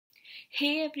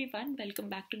Hey everyone, welcome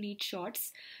back to Neat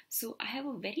Shorts. So I have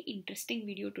a very interesting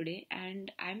video today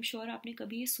and I'm sure आपने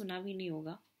कभी ये सुना भी नहीं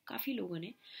होगा काफ़ी लोगों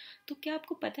ने. तो क्या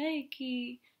आपको पता है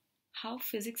कि how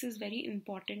physics is very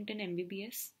important in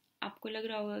MBBS? आपको लग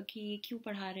रहा होगा कि ये क्यों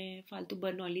पढ़ा रहे हैं, फालतू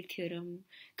बर्नौली थ्योरम,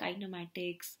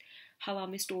 काइनेमैटिक्स, हवा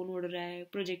में स्टोन उड़ रहा है,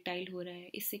 प्रोजेक्टाइल हो रहा है,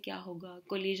 इससे क्या होगा,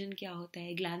 कोलिजन क्या होता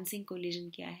है, ग्लांसिंग कोलिजन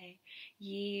क्या है,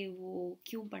 ये वो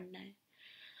क्यों पढ़ना है.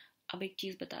 अब एक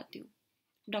चीज़ बताती हूँ.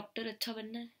 डॉक्टर अच्छा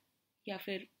बनना है या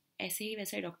फिर ऐसे ही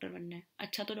वैसा ही डॉक्टर बनना है.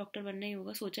 अच्छा तो डॉक्टर बनना ही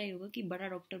होगा, सोचा ही होगा कि बड़ा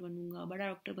डॉक्टर बनूंगा, बड़ा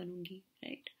doctor बनूंगी,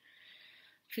 right.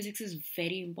 Physics is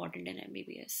very important in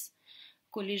MBBS.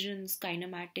 Collisions,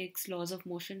 kinematics, laws of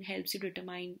motion helps you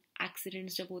determine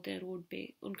accidents जब होते हैं रोड पे,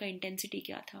 उनका इंटेंसिटी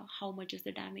क्या था, how much is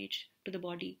the damage to the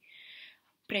body,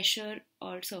 pressure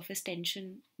और surface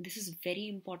tension. This is very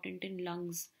important in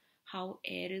lungs, how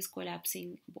air is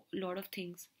collapsing, lot of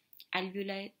things.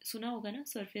 Alveoli सुना होगा ना,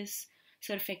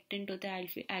 surfactant होता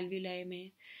है alveoli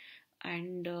में,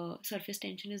 and surface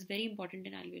tension is very important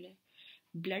in alveoli.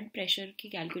 Blood pressure की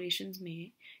calculations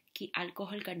में कि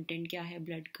अल्कोहल कंटेंट क्या है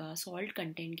ब्लड का, सॉल्ट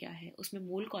कंटेंट क्या है, उसमें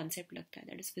मोल कॉन्सेप्ट लगता है,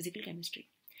 that is physical chemistry.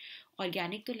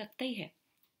 Organic तो लगता ही है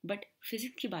बट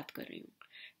फिजिक्स की बात कर रही हूँ,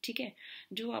 ठीक है.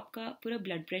 जो आपका पूरा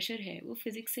ब्लड प्रेशर है वो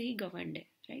फिजिक्स से ही गवर्नड है,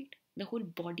 right. The whole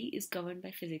body is governed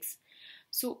bye physics.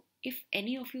 So if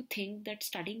any of you think that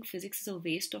studying physics is a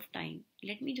waste of time,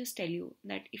 let me just tell you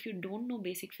that if you don't know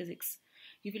basic physics,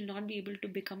 you will not be able to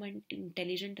become an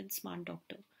intelligent and smart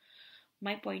doctor.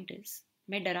 My point is,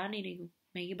 मैं डरा नहीं रही हूँ,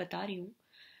 मैं ये बता रही हूँ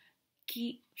कि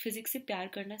फिजिक्स से प्यार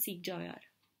करना सीख जाओ यार,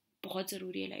 बहुत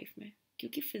ज़रूरी है लाइफ में.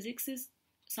 क्योंकि physics is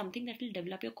something that will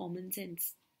develop your common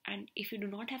sense, and if you do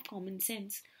not have common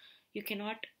sense you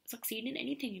cannot succeed in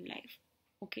anything in life.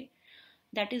 Okay,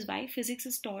 that is why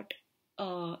physics is taught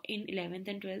in 11th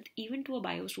and 12th even to a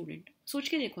bio student. सोच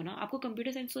के देखो ना, आपको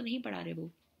computer science तो नहीं पढ़ा रहे वो,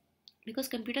 बिकॉज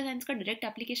कंप्यूटर साइंस का डायरेक्ट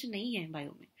एप्लीकेशन नहीं है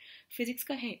बायो में, फिजिक्स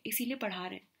का है, इसीलिए पढ़ा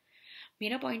रहे हैं.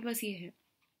 मेरा पॉइंट बस ये है,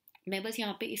 मैं बस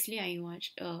यहाँ पे इसलिए आई हूँ आज,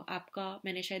 आपका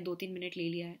मैंने शायद 2-3 मिनट ले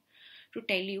लिया है to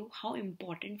tell you how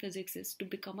important physics is to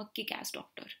become a kick S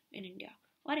doctor in India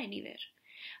और anywhere.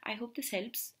 I hope this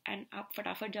helps and आप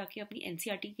फटाफट जाके अपनी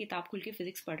NCERT की किताब खुल के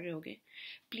फिजिक्स पढ़ रहे होगे.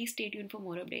 Please stay tuned for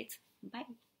more updates. Bye.